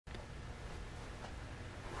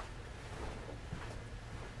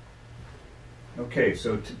Okay,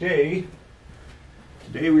 so today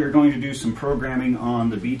we are going to do some programming on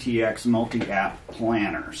the BT-X multi-app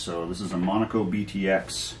planner. So this is a Monaco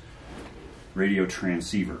BT-X radio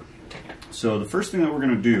transceiver. So the first thing that we're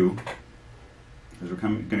going to do is we're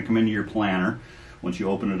going to come into your planner. Once you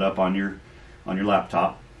open it up on your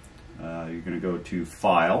laptop, you're going to go to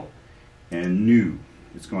File and New.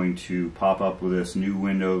 It's going to pop up with this new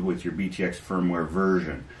window with your BT-X firmware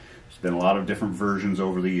version. There's been a lot of different versions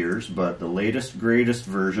over the years, but the latest, greatest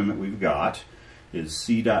version that we've got is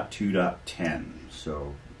C.2.10.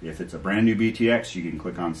 So if it's a brand new BT-X, you can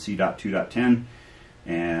click on C.2.10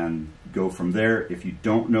 and go from there. If you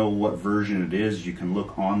don't know what version it is, you can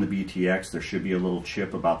look on the BT-X. There should be a little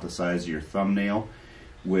chip about the size of your thumbnail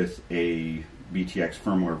with a BT-X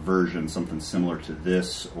firmware version, something similar to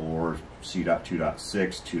this, or C.2.6,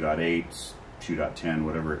 2.8, 2.10,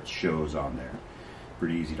 whatever it shows on there.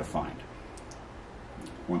 Pretty easy to find.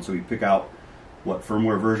 Once we pick out what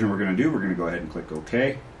firmware version we're going to do, we're going to go ahead and click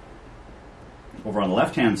OK. Over on the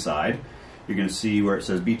left hand side, you're going to see where it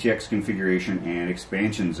says BT-X configuration and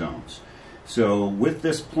expansion zones. So with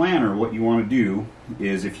this planner, what you want to do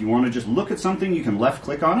is, if you want to just look at something, you can left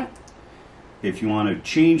click on it. If you want to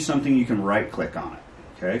change something, you can right click on it.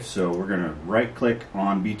 Okay, so we're going to right click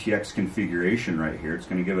on BT-X configuration right here. It's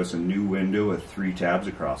going to give us a new window with 3 tabs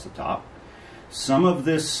across the top. Some of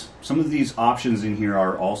these options in here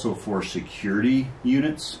are also for security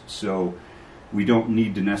units, so we don't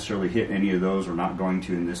need to necessarily hit any of those. We're not going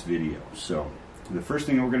to in this video. So the first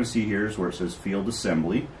thing that we're going to see here is where it says field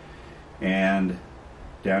assembly, and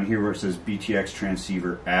down here where it says BT-X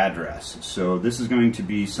transceiver address. So this is going to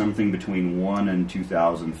be something between 1 and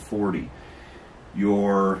 2040.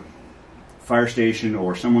 Your fire station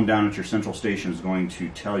or someone down at your central station is going to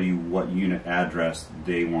tell you what unit address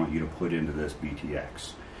they want you to put into this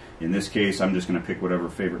BT-X. In this case, I'm just going to pick whatever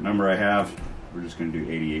favorite number I have. We're just going to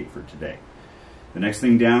do 88 for today. The next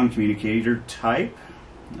thing down, communicator type.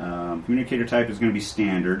 Communicator type is going to be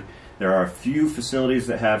standard. There are a few facilities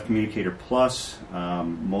that have Communicator Plus.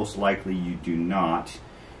 Most likely you do not.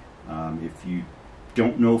 If you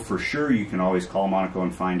don't know for sure, you can always call Monaco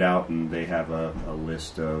and find out, and they have a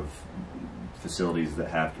list of facilities that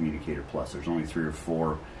have Communicator Plus. There's only 3 or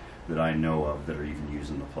 4 that I know of that are even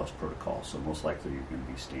using the Plus protocol, so most likely you're going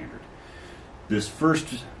to be standard. This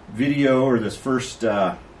first video, or this first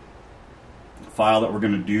file that we're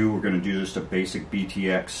going to do just a basic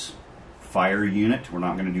BT-X fire unit. We're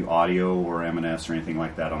not going to do audio or M&S or anything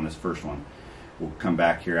like that on this first one. We'll come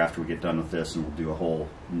back here after we get done with this, and we'll do a whole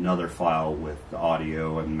another file with the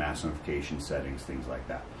audio and mass notification settings, things like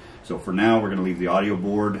that. So for now, we're going to leave the audio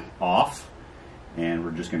board off, and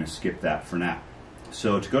we're just going to skip that for now.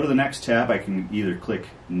 So to go to the next tab, I can either click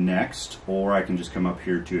Next, or I can just come up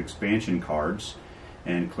here to Expansion Cards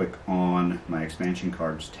and click on my Expansion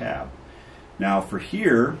Cards tab. Now for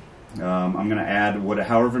here, I'm going to add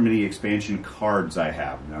however many expansion cards I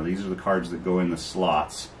have. Now these are the cards that go in the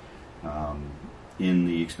slots in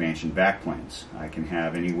the expansion backplanes. I can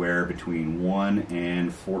have anywhere between 1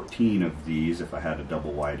 and 14 of these if I had a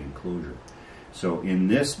double wide enclosure. So in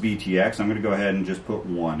this BT-X, I'm going to go ahead and just put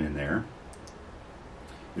 1 in there.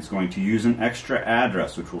 It's going to use an extra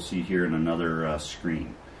address, which we'll see here in another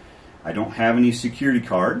screen. I don't have any security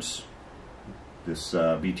cards. This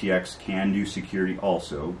BT-X can do security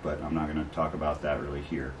also, but I'm not going to talk about that really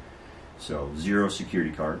here. So 0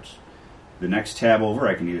 security cards. The next tab over,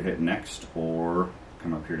 I can either hit Next or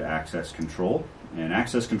come up here to Access Control. And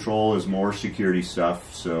Access Control is more security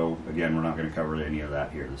stuff, so again, we're not going to cover any of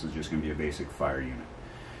that here. This is just going to be a basic fire unit.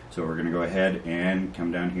 So we're going to go ahead and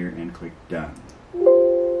come down here and click Done.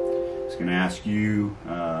 It's going to ask you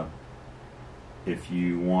if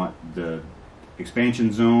you want the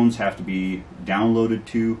expansion zones have to be downloaded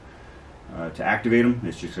to activate them.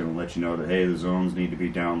 It's just going to let you know that, hey, the zones need to be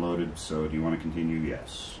downloaded, so do you want to continue?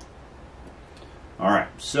 Yes. Alright,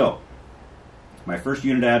 so my first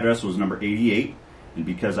unit address was number 88, and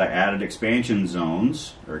because I added expansion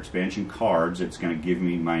zones, or expansion cards, it's going to give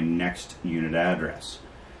me my next unit address.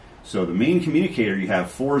 So the main communicator, you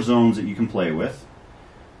have 4 zones that you can play with,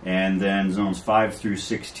 and then zones 5 through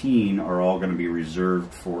 16 are all going to be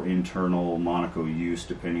reserved for internal Monaco use,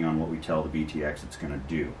 depending on what we tell the BT-X it's going to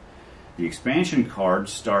do. The expansion card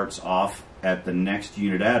starts off at the next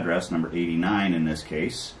unit address, number 89 in this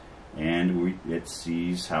case, and it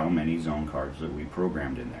sees how many zone cards that we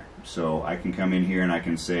programmed in there. So I can come in here and I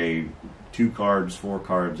can say 2 cards, 4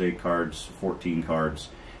 cards, 8 cards, 14 cards,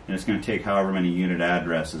 and it's going to take however many unit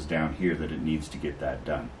addresses down here that it needs to get that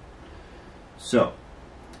done. So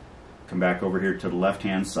come back over here to the left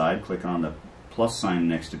hand side, click on the plus sign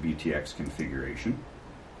next to BT-X configuration.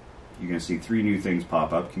 you're going to see three new things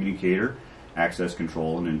pop up: communicator, access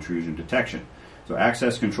control, and intrusion detection. So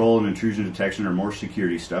access control and intrusion detection are more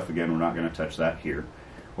security stuff. Again, we're not going to touch that here.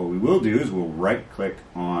 What we will do is we'll right-click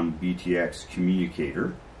on BT-X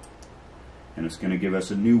communicator, and it's going to give us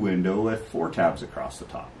a new window with 4 tabs across the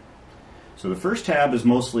top. So the first tab is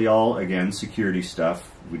mostly all, again, security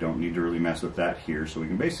stuff. We don't need to really mess with that here, so we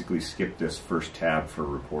can basically skip this first tab for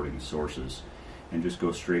reporting sources and just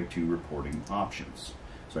go straight to reporting options.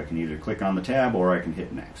 So I can either click on the tab or I can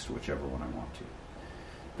hit next, whichever one I want to.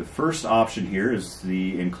 The first option here is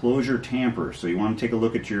the enclosure tamper. So you want to take a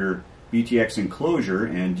look at your BT-X enclosure,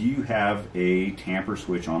 and do you have a tamper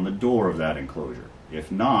switch on the door of that enclosure?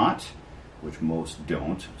 If not, which most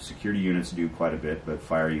don't, security units do quite a bit, but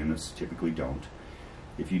fire units typically don't.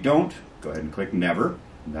 If you don't, go ahead and click never.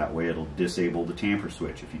 That way it'll disable the tamper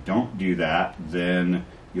switch. If you don't do that, then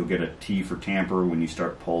you'll get a T for tamper when you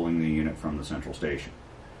start pulling the unit from the central station.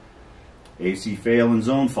 AC fail and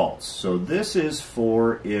zone faults. So this is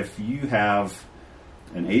for if you have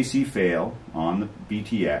an AC fail on the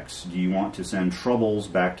BT-X, do you want to send troubles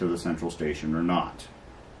back to the central station or not?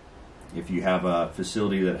 If you have a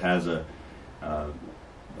facility that has a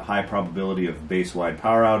high probability of base-wide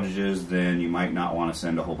power outages, then you might not want to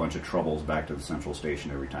send a whole bunch of troubles back to the central station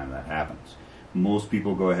every time that happens. Most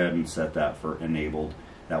people go ahead and set that for enabled.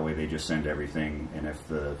 That way they just send everything, and if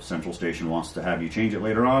the central station wants to have you change it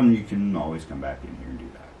later on, you can always come back in here and do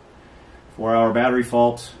that. 4-hour battery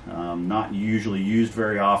fault, not usually used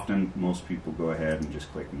very often. Most people go ahead and just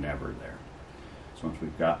click never there. So once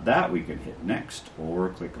we've got that, we can hit next or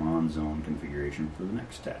click on zone configuration for the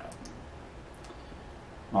next tab.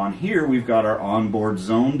 On here we've got our onboard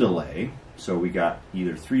zone delay. So we got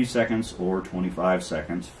either 3 seconds or 25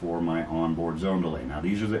 seconds for my onboard zone delay. Now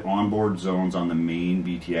these are the onboard zones on the main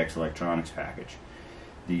BT-X electronics package.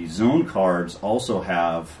 The zone cards also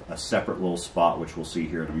have a separate little spot, which we'll see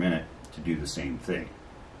here in a minute, to do the same thing.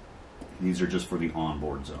 These are just for the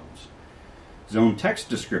onboard zones. Zone text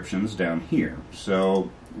descriptions down here. So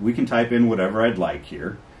we can type in whatever I'd like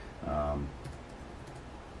here.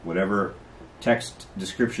 Whatever text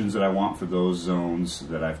descriptions that I want for those zones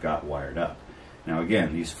that I've got wired up. Now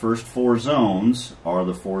again, these first 4 zones are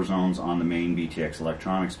the 4 zones on the main BT-X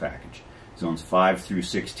electronics package. Zones 5 through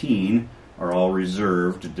 16 are all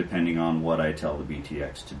reserved depending on what I tell the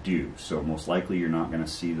BT-X to do. So most likely you're not going to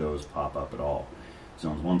see those pop up at all.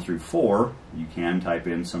 Zones 1 through 4, you can type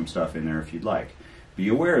in some stuff in there if you'd like. Be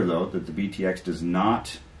aware though that the BT-X does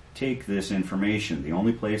not take this information. The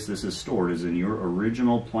only place this is stored is in your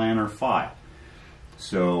original planner file.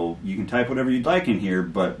 So you can type whatever you'd like in here,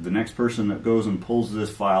 but the next person that goes and pulls this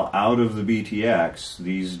file out of the BT-X,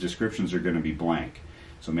 these descriptions are going to be blank.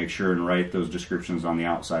 So make sure and write those descriptions on the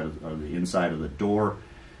outside of, or the inside of the door,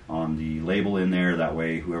 on the label in there. That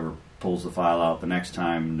way whoever pulls the file out the next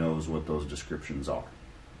time knows what those descriptions are.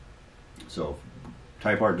 So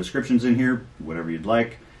type our descriptions in here, whatever you'd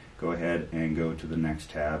like. Go ahead and go to the next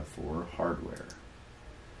tab for hardware.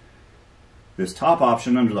 This top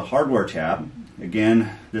option under the hardware tab,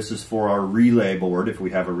 again, this is for our relay board. If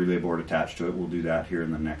we have a relay board attached to it, we'll do that here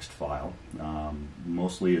in the next file.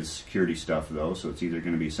 Mostly it's security stuff though, so it's either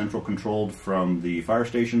going to be central controlled from the fire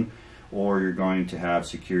station, or you're going to have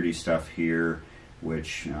security stuff here,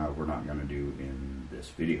 which we're not going to do in this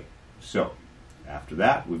video. So after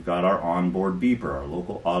that, we've got our onboard beeper, our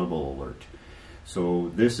local audible alert.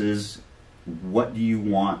 So this is, what do you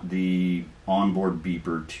want the onboard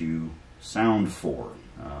beeper to sound for?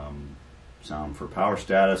 Sound for power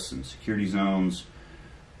status and security zones,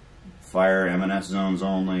 fire M&S zones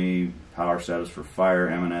only, power status for fire,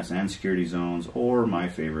 M&S, and security zones, or my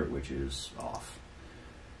favorite, which is off.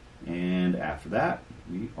 And after that,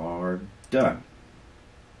 we are done.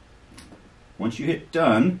 Once you hit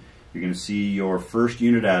done, you're going to see your first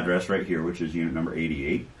unit address right here, which is unit number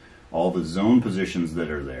 88, all the zone positions that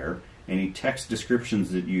are there, any text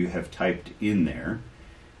descriptions that you have typed in there,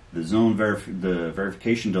 the zone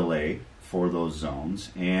verification delay for those zones,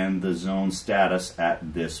 and the zone status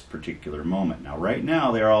at this particular moment. Now right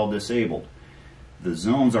now they're all disabled. The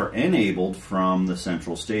zones are enabled from the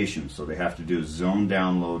central station, so they have to do a zone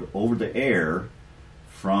download over the air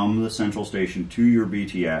from the central station to your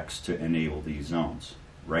BT-X to enable these zones.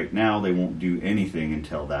 Right now they won't do anything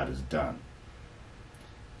until that is done.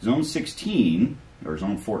 Zone 16, or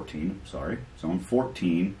zone 14, sorry, zone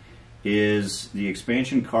 14 is the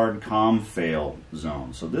expansion card COM fail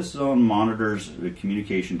zone. So this zone monitors the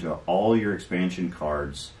communication to all your expansion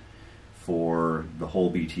cards for the whole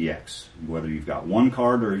BT-X. Whether you've got 1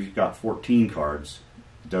 card or you've got 14 cards,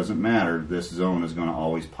 doesn't matter, this zone is going to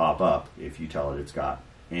always pop up if you tell it it's got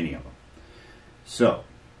any of them. So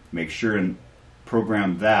make sure and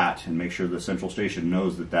program that and make sure the central station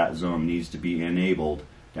knows that that zone needs to be enabled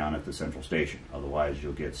down at the central station. Otherwise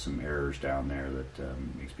you'll get some errors down there that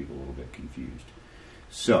makes people a little bit confused.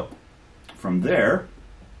 So from there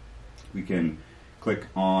we can click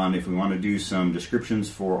on, if we want to do some descriptions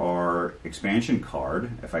for our expansion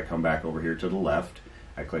card, if I come back over here to the left,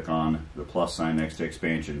 I click on the plus sign next to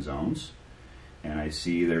expansion zones, and I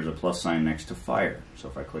see there's a plus sign next to fire. So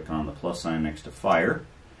if I click on the plus sign next to fire,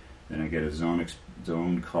 then I get a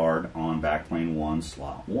zone card on backplane 1,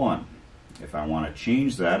 slot 1. If I want to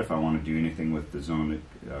change that, if I want to do anything with the zone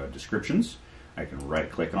descriptions, I can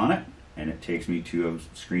right click on it, and it takes me to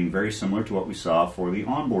a screen very similar to what we saw for the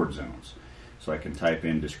onboard zones. So I can type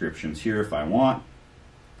in descriptions here if I want,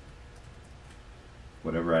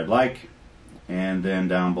 whatever I'd like, and then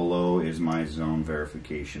down below is my zone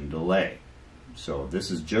verification delay. So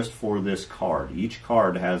this is just for this card. Each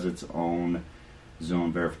card has its own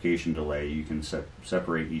zone verification delay. You can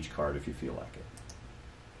separate each card if you feel like it.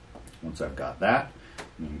 Once I've got that,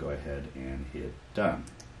 I'm going to go ahead and hit done.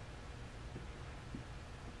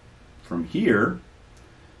 From here,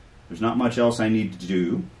 there's not much else I need to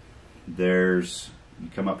do. You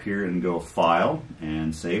come up here and go File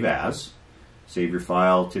and Save As. Save your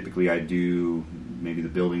file. Typically I do maybe the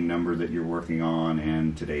building number that you're working on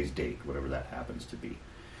and today's date, whatever that happens to be.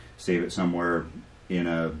 Save it somewhere in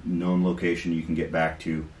a known location you can get back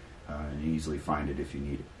to and easily find it if you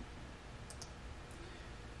need it.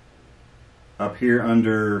 Up here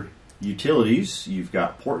under Utilities, you've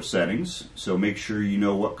got port settings, so make sure you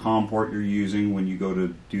know what COM port you're using when you go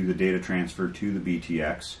to do the data transfer to the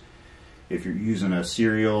BT-X. If you're using a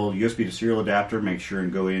USB to serial adapter, make sure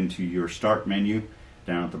and go into your Start menu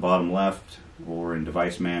down at the bottom left, or in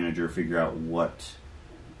Device Manager, figure out what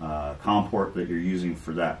COM port that you're using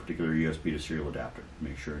for that particular USB to serial adapter.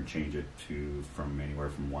 Make sure and change it to from anywhere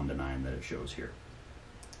from 1 to 9 that it shows here.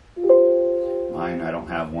 Mine, I don't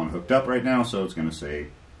have one hooked up right now, so it's going to say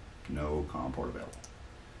no COM port available.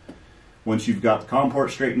 Once you've got the COM port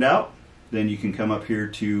straightened out, then you can come up here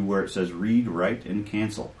to where it says Read, Write, and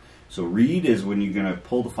Cancel. So read is when you're going to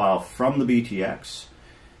pull the file from the BT-X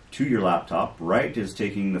to your laptop. Write is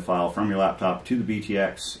taking the file from your laptop to the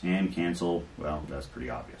BT-X, and cancel, well, that's pretty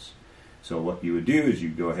obvious. So what you would do is you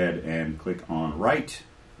go ahead and click on Write.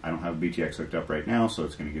 I don't have a BT-X hooked up right now, so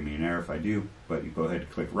it's going to give me an error if I do, but you go ahead and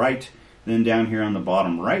click Write. Then down here on the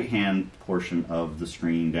bottom right-hand portion of the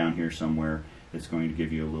screen, down here somewhere, it's going to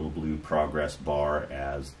give you a little blue progress bar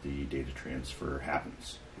as the data transfer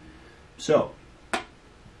happens. So,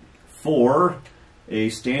 for a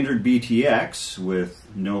standard BT-X with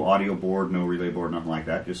no audio board, no relay board, nothing like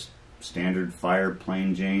that, just standard fired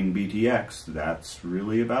plain Jane BT-X, that's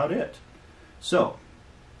really about it. So,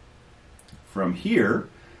 from here,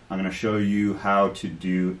 I'm going to show you how to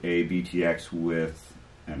do a BT-X with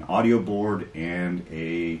an audio board and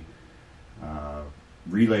a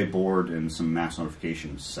relay board and some mass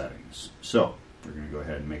notification settings. So, we're going to go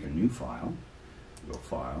ahead and make a new file. Go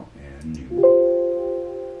File and New.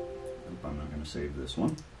 I'm not going to save this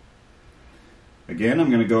one. Again, I'm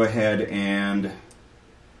going to go ahead and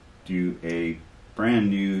do a brand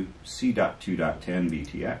new C.2.10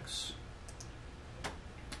 BT-X.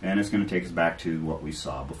 And it's going to take us back to what we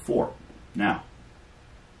saw before. Now,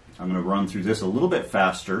 I'm going to run through this a little bit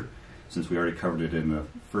faster since we already covered it in the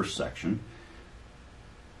first section.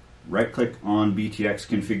 Right click on BT-X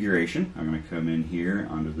configuration. I'm going to come in here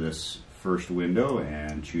under this first window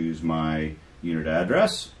and choose my unit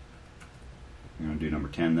address. I'm going to do number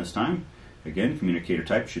 10 this time. Again, communicator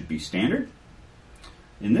type should be standard.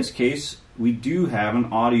 In this case, we do have an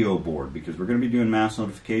audio board because we're going to be doing mass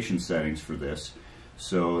notification settings for this.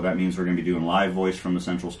 So that means we're going to be doing live voice from the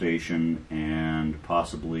central station and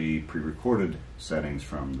possibly pre-recorded settings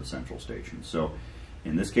from the central station. So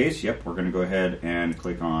in this case, yep, we're going to go ahead and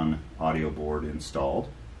click on audio board installed.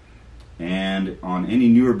 And on any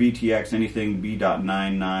newer BT-X, anything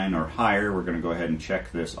B.99 or higher, we're going to go ahead and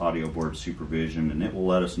check this audio board supervision, and it will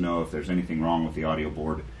let us know if there's anything wrong with the audio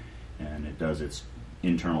board, and it does its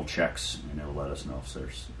internal checks, and it'll let us know if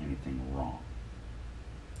there's anything wrong.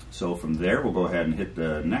 So from there, we'll go ahead and hit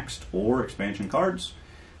the next or expansion cards.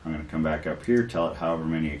 I'm going to come back up here, tell it however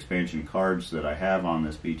many expansion cards that I have on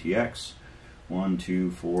this BT-X. 1,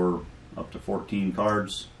 2, 4, up to 14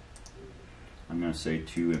 cards. I'm going to say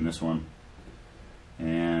 2 in this one.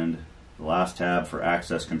 And the last tab for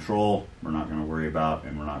access control, we're not going to worry about,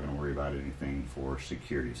 and we're not going to worry about anything for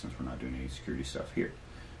security since we're not doing any security stuff here.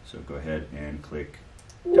 So go ahead and click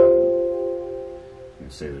Done. I'm going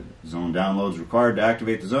to say the zone downloads required to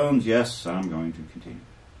activate the zones. Yes, I'm going to continue.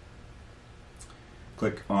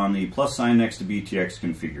 Click on the plus sign next to BT-X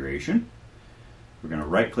configuration. We're going to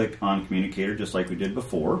right click on communicator just like we did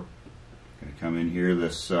before. Going to come in here,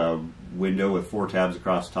 this window with 4 tabs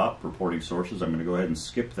across the top, reporting sources. I'm going to go ahead and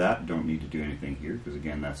skip that. Don't need to do anything here because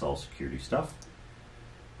again that's all security stuff.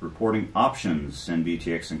 Reporting options, send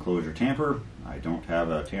BT-X enclosure tamper. I don't have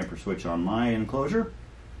a tamper switch on my enclosure.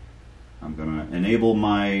 I'm going to enable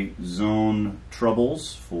my zone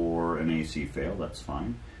troubles for an AC fail, that's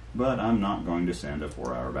fine. But I'm not going to send a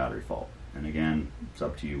 4-hour battery fault. And again, it's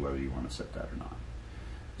up to you whether you want to set that or not.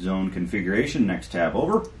 Zone configuration, next tab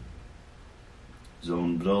over.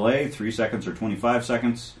 Zone delay, 3 seconds or 25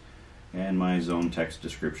 seconds. And my zone text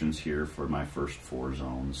descriptions here for my first 4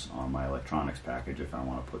 zones on my electronics package if I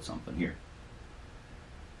want to put something here.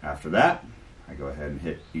 After that, I go ahead and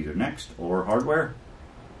hit either next or hardware.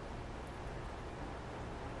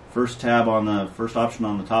 First option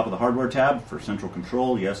on the top of the hardware tab for central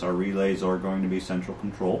control. Yes, our relays are going to be central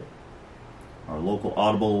control. Our local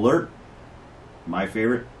audible alert, my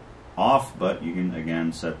favorite, off, but you can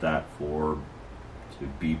again set that to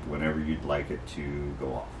beep whenever you'd like it to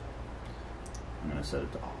go off. I'm going to set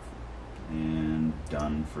it to off. And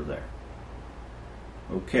done for there.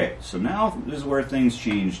 Okay, so now this is where things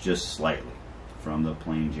change just slightly from the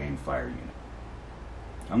plain Jane fire unit.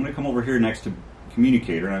 I'm going to come over here next to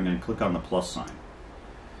communicator and I'm going to click on the plus sign.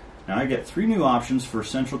 Now I get 3 new options for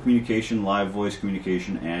central communication, live voice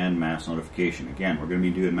communication, and mass notification. Again, we're going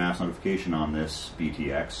to be doing mass notification on this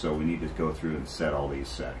BT-X, so we need to go through and set all these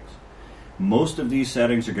settings. Most of these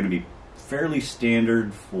settings are going to be fairly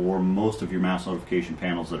standard for most of your mass notification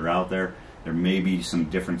panels that are out there. There may be some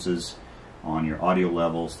differences on your audio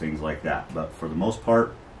levels, things like that, but for the most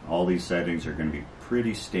part, all these settings are going to be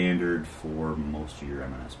pretty standard for most of your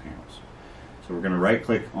M&S panels. So we're going to right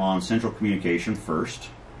click on central communication first.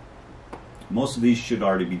 Most of these should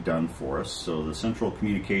already be done for us, so the central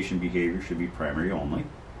communication behavior should be primary only.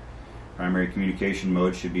 Primary communication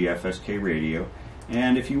mode should be FSK radio.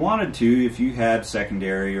 And if you wanted to, if you had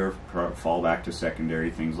secondary or fallback to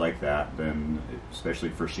secondary, things like that, then especially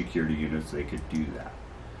for security units, they could do that.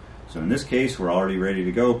 So in this case, we're already ready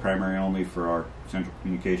to go. Primary only for our central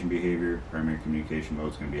communication behavior. Primary communication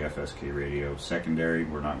mode is going to be FSK radio. Secondary,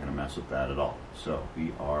 we're not going to mess with that at all. So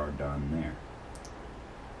we are done there.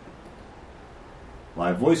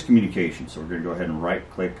 Live voice communication. So we're going to go ahead and right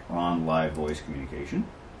click on live voice communication.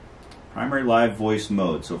 Primary live voice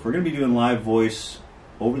mode. So if we're going to be doing live voice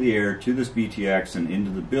over the air to this BT-X and into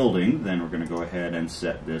the building, then we're going to go ahead and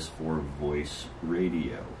set this for voice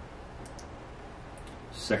radio.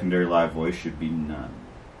 Secondary live voice should be none.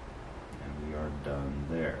 And we are done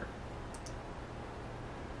there.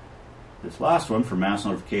 This last one for mass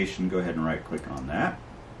notification, go ahead and right click on that.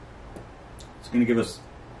 It's going to give us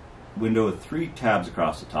a window with 3 tabs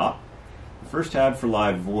across the top. The first tab for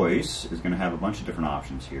live voice is going to have a bunch of different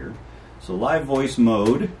options here. So live voice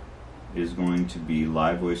mode is going to be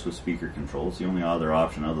live voice with speaker control. It's the only other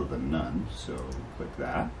option other than none, so click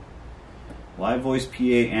that. Live voice PA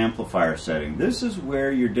amplifier setting. This is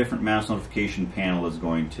where your different mass notification panel is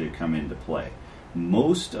going to come into play.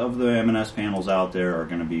 Most of the M&S panels out there are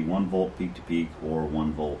going to be 1 volt peak to peak or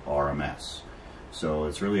 1 volt RMS. So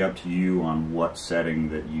it's really up to you on what setting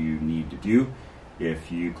that you need to do.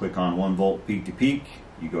 If you click on 1 volt peak to peak,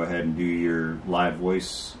 you go ahead and do your live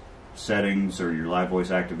voice settings or your live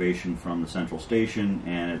voice activation from the central station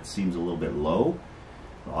and it seems a little bit low.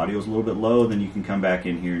 The audio is a little bit low, then you can come back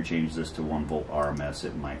in here and change this to 1 volt RMS.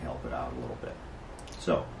 It might help it out a little bit.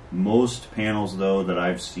 So most panels though that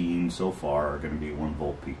I've seen so far are going to be 1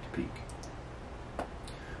 volt peak to peak.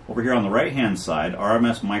 Over here on the right hand side,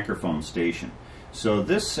 RMS microphone station. So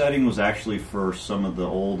this setting was actually for some of the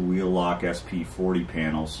old wheel lock SP40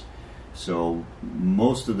 panels. So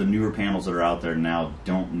most of the newer panels that are out there now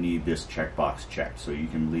don't need this checkbox checked. So you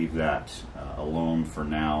can leave that alone for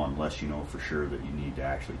now unless you know for sure that you need to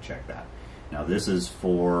actually check that. Now this is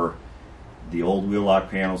for the old wheel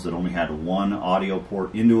lock panels that only had 1 audio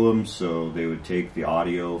port into them. So they would take the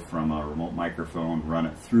audio from a remote microphone, run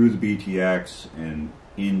it through the BT-X and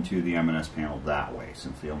into the M&S panel that way,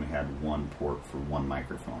 since they only had 1 port for 1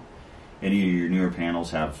 microphone. Any of your newer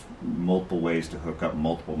panels have multiple ways to hook up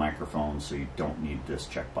multiple microphones, so you don't need this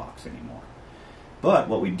checkbox anymore. But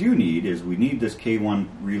what we do need is we need this K1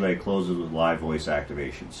 relay closes with live voice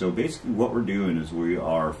activation. So basically what we're doing is we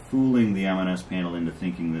are fooling the M&S panel into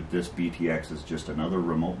thinking that this BT-X is just another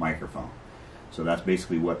remote microphone. So that's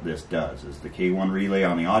basically what this does, is the K1 relay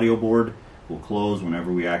on the audio board will close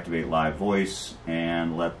whenever we activate live voice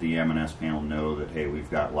and let the M&S panel know that, hey,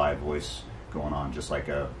 we've got live voice going on, just like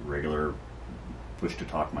a regular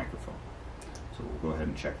push-to-talk microphone. So we'll go ahead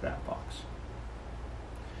and check that box.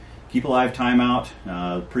 Keep alive timeout.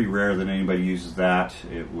 Pretty rare that anybody uses that.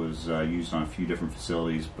 It was used on a few different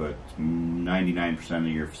facilities, but 99% of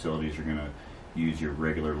your facilities are going to use your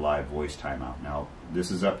regular live voice timeout. Now, this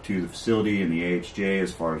is up to the facility and the AHJ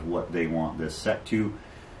as far as what they want this set to.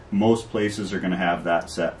 Most places are going to have that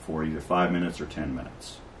set for either 5 minutes or 10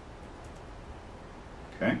 minutes.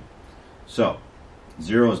 Okay, so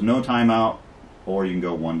 0 is no timeout, or you can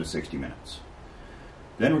go 1 to 60 minutes.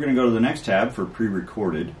 Then we're going to go to the next tab for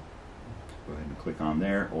pre-recorded. Go ahead and click on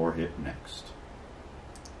there or hit next.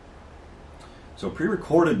 So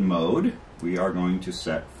pre-recorded mode, we are going to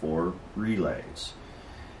set for relays.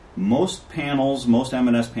 Most panels, most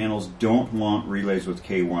M&S panels don't want relays with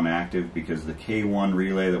K1 active because the K1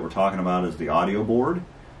 relay that we're talking about is the audio board.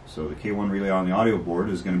 So the K1 relay on the audio board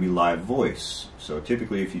is going to be live voice. So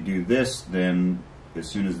typically if you do this, then as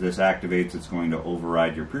soon as this activates, it's going to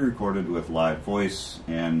override your pre-recorded with live voice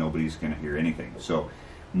and nobody's going to hear anything. So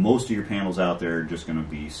most of your panels out there are just going to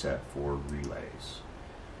be set for relays.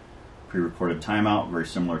 Pre-recorded timeout, very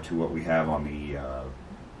similar to what we have on the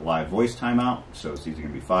live voice timeout. So it's either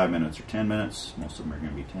going to be 5 minutes or 10 minutes. Most of them are going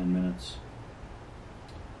to be 10 minutes.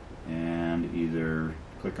 And either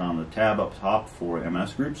click on the tab up top for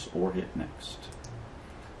M&S groups or hit next.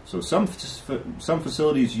 So some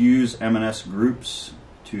facilities use M&S groups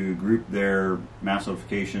to group their mass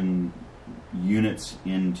notification units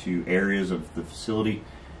into areas of the facility.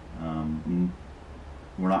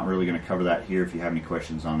 We're not really going to cover that here. If you have any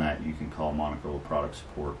questions on that, you can call Monaco product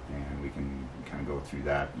support and we can kind of go through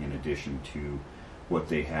that in addition to what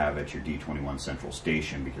they have at your D21 central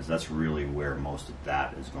station, because that's really where most of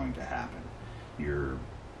that is going to happen. Your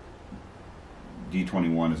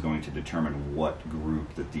D21 is going to determine what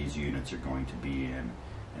group that these units are going to be in,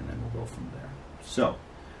 and then we'll go from there. So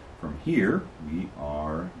from here, we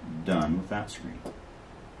are done with that screen.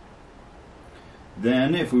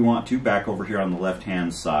 Then if we want to, back over here on the left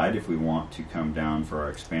hand side, if we want to come down for our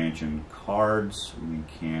expansion cards, we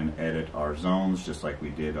can edit our zones just like we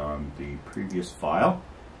did on the previous file.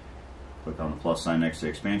 Click on the plus sign next to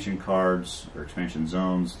expansion cards or expansion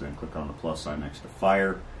zones, then click on the plus sign next to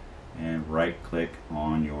fire and right click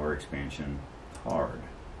on your expansion card.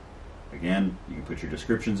 Again, you can put your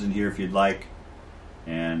descriptions in here if you'd like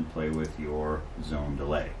and play with your zone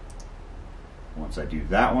delay. Once I do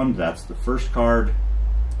that one, that's the first card.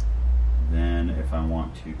 Then if I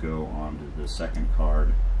want to go on to the second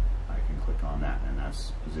card, I can click on that, and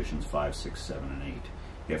that's positions 5, 6, 7, and 8.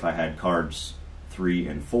 If I had cards 3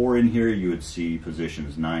 and 4 in here, you would see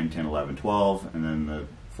positions 9, 10, 11, 12, and then the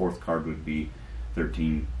fourth card would be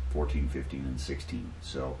 13, 14, 15, and 16.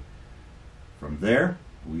 So from there,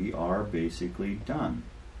 we are basically done.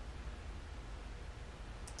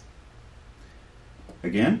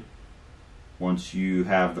 Again, once you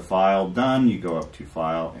have the file done, you go up to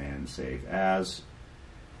File and Save As.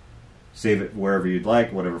 Save it wherever you'd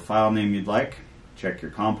like, whatever file name you'd like. Check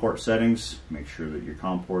your COM port settings. Make sure that your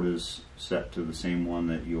COM port is set to the same one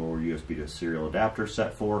that your USB to serial adapter is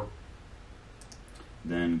set for.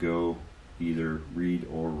 Then go either read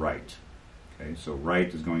or write. Okay, so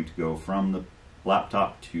write is going to go from the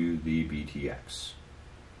laptop to the BT-X.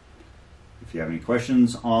 If you have any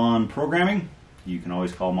questions on programming, you can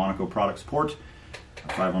always call Monaco product support,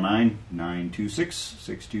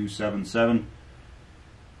 509-926-6277,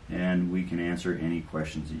 and we can answer any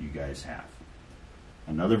questions that you guys have.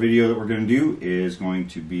 Another video that we're going to do is going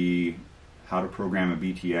to be how to program a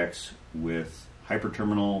BT-X with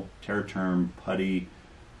Hyperterminal, Teraterm, PuTTY,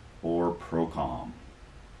 or Procom.